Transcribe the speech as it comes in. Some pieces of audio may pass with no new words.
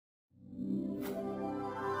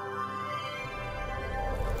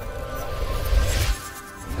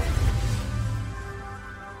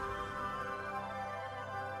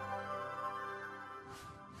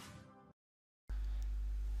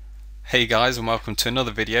Hey guys, and welcome to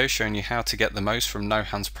another video showing you how to get the most from No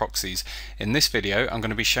Hands Proxies. In this video I'm going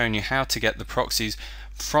to be showing you how to get the proxies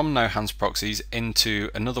from No Hands Proxies into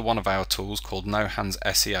another one of our tools called No Hands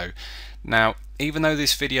SEO. Now, even though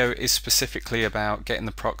this video is specifically about getting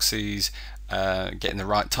the proxies, getting the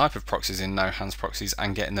right type of proxies in No Hands Proxies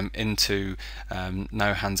and getting them into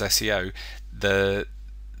No Hands SEO, the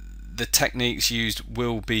techniques used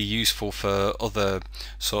will be useful for other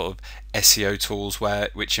sort of SEO tools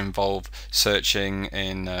which involve searching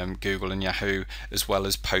in Google and Yahoo, as well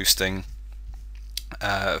as posting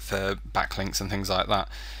for backlinks and things like that.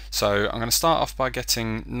 So I'm going to start off by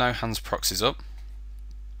getting No Hands Proxies up.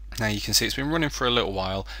 Now you can see it's been running for a little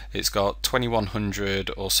while. It's got 2100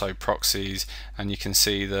 or so proxies, and you can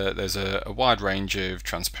see that there's a wide range of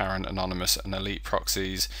transparent, anonymous and elite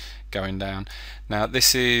proxies going down. Now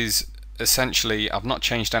this is essentially, I've not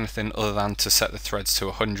changed anything other than to set the threads to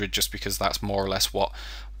 100, just because that's more or less what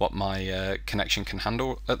my connection can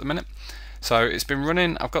handle at the minute. So it's been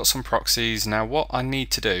running, I've got some proxies. Now what I need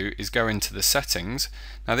to do is go into the settings.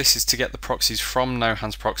 Now this is to get the proxies from No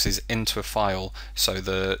Hands Proxies into a file, so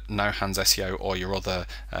the No Hands SEO or your other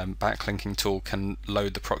backlinking tool can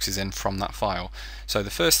load the proxies in from that file. So the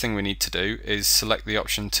first thing we need to do is select the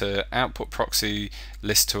option to output proxy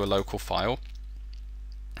list to a local file.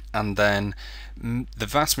 And then the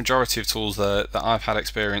vast majority of tools that I've had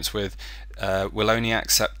experience with will only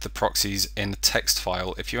accept the proxies in a text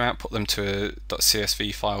file. If you output them to a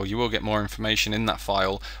 .csv file, you will get more information in that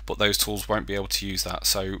file, but those tools won't be able to use that.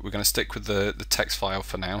 So we're going to stick with the text file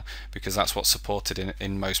for now, because that's what's supported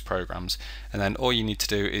in most programs. And then all you need to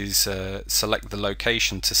do is select the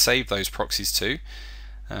location to save those proxies to.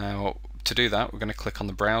 To do that, we're going to click on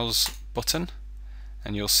the Browse button,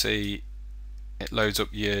 and you'll see it loads up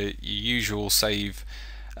your usual save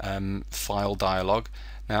file dialog.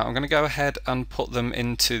 Now I'm going to go ahead and put them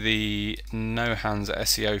into the No Hands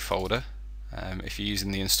SEO folder. If you're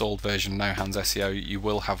using the installed version of No Hands SEO, you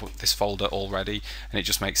will have this folder already, and it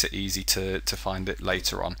just makes it easy to find it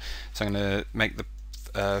later on. So I'm going to make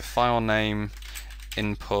the file name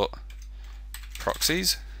input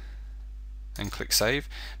proxies and click save.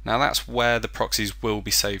 Now that's where the proxies will be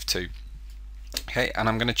saved to. Okay, and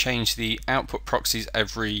I'm going to change the output proxies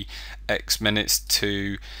every X minutes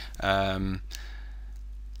to,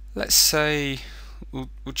 let's say, we'll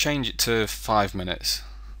change it to 5 minutes.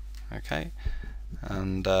 Okay,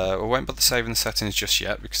 and I won't bother saving the settings just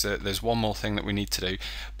yet, because there's one more thing that we need to do,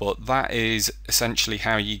 but that is essentially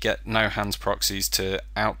how you get No Hands Proxies to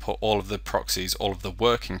output all of the proxies, all of the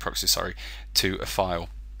working proxies, sorry, to a file.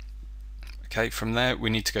 Okay, from there we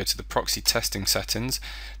need to go to the proxy testing settings.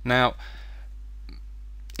 Now,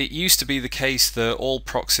 it used to be the case that all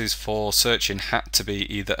proxies for searching had to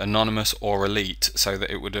be either anonymous or elite, so that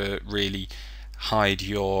it would really hide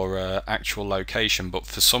your actual location. But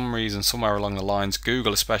for some reason, somewhere along the lines,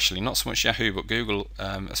 Google especially, not so much Yahoo, but Google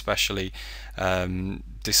especially,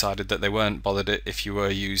 decided that they weren't bothered if you were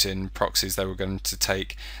using proxies. They were going to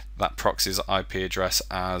take that proxy's IP address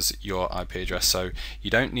as your IP address. So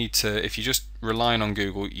you don't need to, if you're just relying on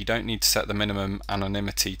Google, you don't need to set the minimum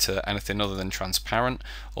anonymity to anything other than transparent,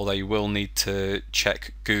 although you will need to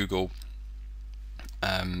check Google,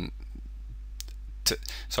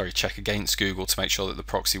 check against Google to make sure that the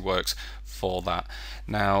proxy works for that.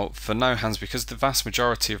 Now for No Hands, because the vast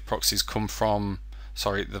majority of proxies come from,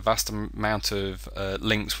 the vast amount of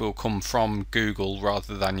links will come from Google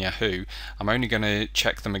rather than Yahoo, I'm only going to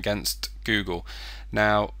check them against Google.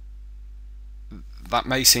 Now that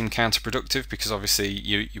may seem counterproductive, because obviously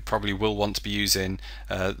you probably will want to be using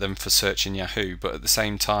them for searching Yahoo, but at the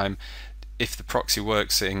same time, if the proxy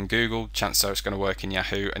works in Google, chances are it's going to work in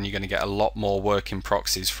Yahoo, and you're going to get a lot more working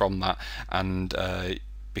proxies from that, and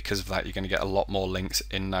because of that you're going to get a lot more links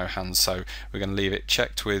in No Hands. So we're going to leave it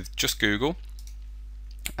checked with just Google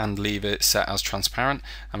and leave it set as transparent,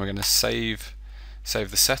 and we're going to save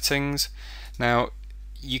the settings. Now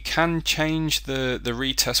you can change the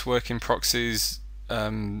retest working proxies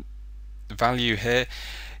value here.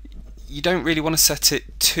 You don't really want to set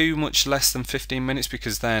it too much less than 15 minutes,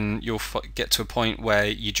 because then you'll get to a point where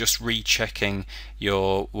you're just rechecking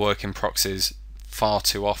your working proxies far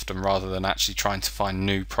too often rather than actually trying to find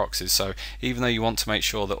new proxies. So even though you want to make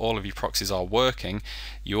sure that all of your proxies are working,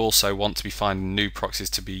 you also want to be finding new proxies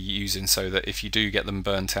to be using, so that if you do get them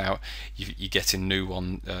burnt out, you're getting new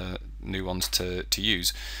ones to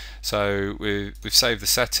use. So we've saved the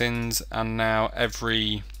settings, and now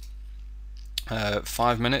every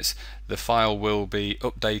 5 minutes the file will be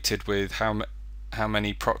updated with how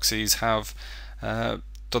many proxies have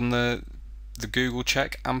done the Google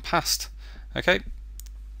check and passed. Okay,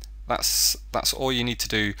 that's all you need to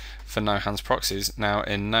do for No Hands Proxies. Now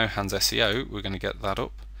in No Hands SEO, we're going to get that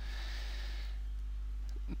up.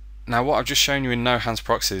 Now what I've just shown you in No Hands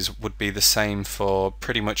Proxies would be the same for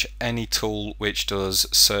pretty much any tool which does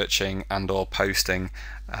searching and or posting.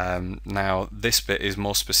 Now this bit is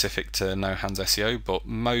more specific to No Hands SEO, but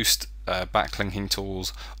most backlinking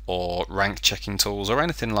tools or rank checking tools or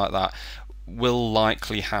anything like that will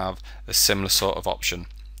likely have a similar sort of option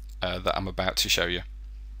that I'm about to show you.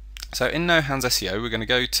 So in No Hands SEO, we're going to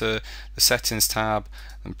go to the settings tab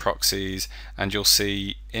and proxies, and you'll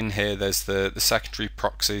see in here there's the secondary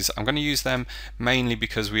proxies. I'm going to use them mainly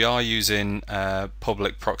because we are using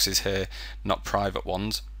public proxies here, not private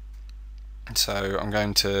ones. So I'm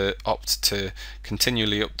going to opt to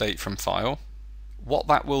continually update from file. What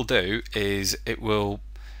that will do is it will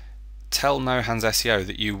tell No Hands SEO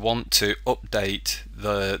that you want to update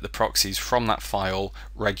the proxies from that file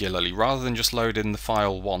regularly. Rather than just load in the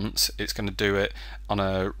file once, it's going to do it on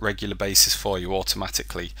a regular basis for you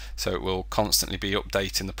automatically. So it will constantly be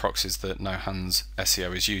updating the proxies that No Hands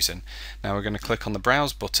SEO is using. Now we're going to click on the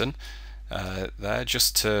browse button there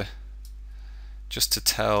just to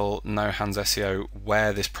tell No Hands SEO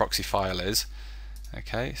where this proxy file is.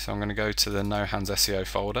 Okay, so I'm going to go to the No Hands SEO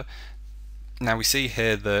folder. Now we see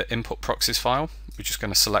here the input proxies file. We're just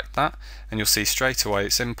going to select that, and you'll see straight away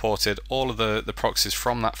it's imported all of the proxies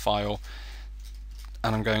from that file,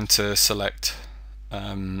 and I'm going to select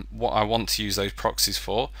what I want to use those proxies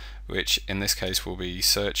for, which in this case will be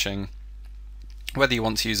searching. Whether you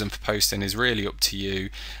want to use them for posting is really up to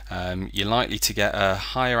you. You're likely to get a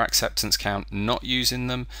higher acceptance count not using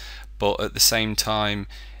them, but at the same time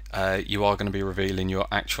you are going to be revealing your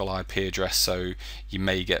actual IP address, so you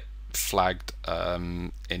may get flagged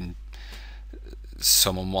in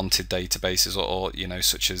some unwanted databases, or you know,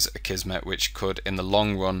 such as Akismet, which could in the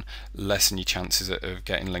long run lessen your chances of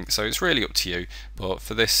getting linked. So it's really up to you, but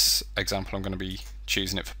for this example I'm going to be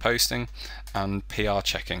choosing it for posting and PR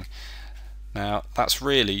checking. Now that's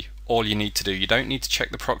really all you need to do. You don't need to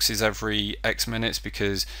check the proxies every X minutes,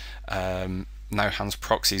 because No Hands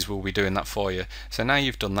Proxies will be doing that for you. So now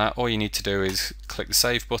you've done that, all you need to do is click the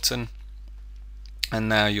save button, and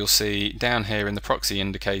now you'll see down here in the proxy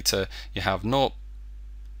indicator you have 0,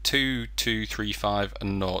 2, 2, 3, 5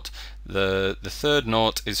 and 0. The third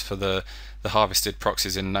 0 is for the harvested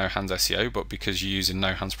proxies in No Hands SEO, but because you're using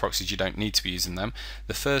No Hands Proxies you don't need to be using them.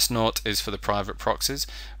 The first 0 is for the private proxies.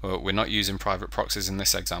 Well, we're not using private proxies in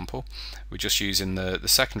this example, we're just using the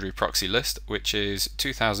secondary proxy list, which is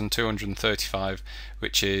 2235,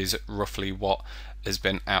 which is roughly what has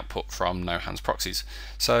been output from No Hands Proxies.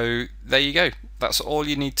 So there you go, that's all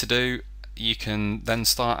you need to do. You can then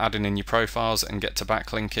start adding in your profiles and get to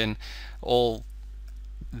backlinking. All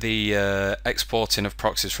the exporting of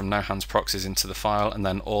proxies from No Hands Proxies into the file, and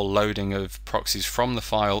then all loading of proxies from the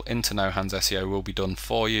file into No Hands SEO will be done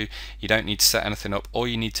for you. You don't need to set anything up. All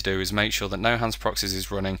you need to do is make sure that No Hands Proxies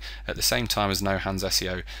is running at the same time as No Hands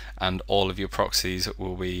SEO, and all of your proxies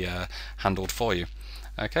will be handled for you.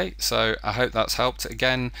 Okay, so I hope that's helped.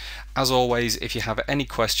 Again, as always, if you have any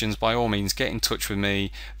questions, by all means get in touch with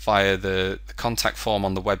me via the contact form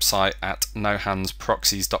on the website at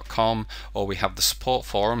nohandsproxies.com, or we have the support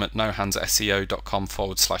forum at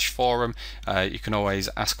nohandsseo.com/forum. You can always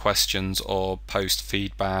ask questions or post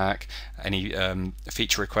feedback. Any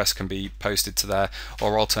feature requests can be posted to there,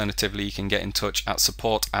 or alternatively you can get in touch at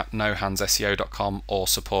support@nohandsseo.com or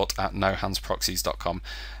support@nohandsproxies.com.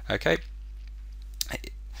 Okay,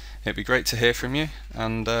 it'd be great to hear from you,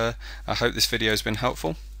 and I hope this video has been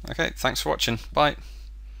helpful. Okay, thanks for watching. Bye.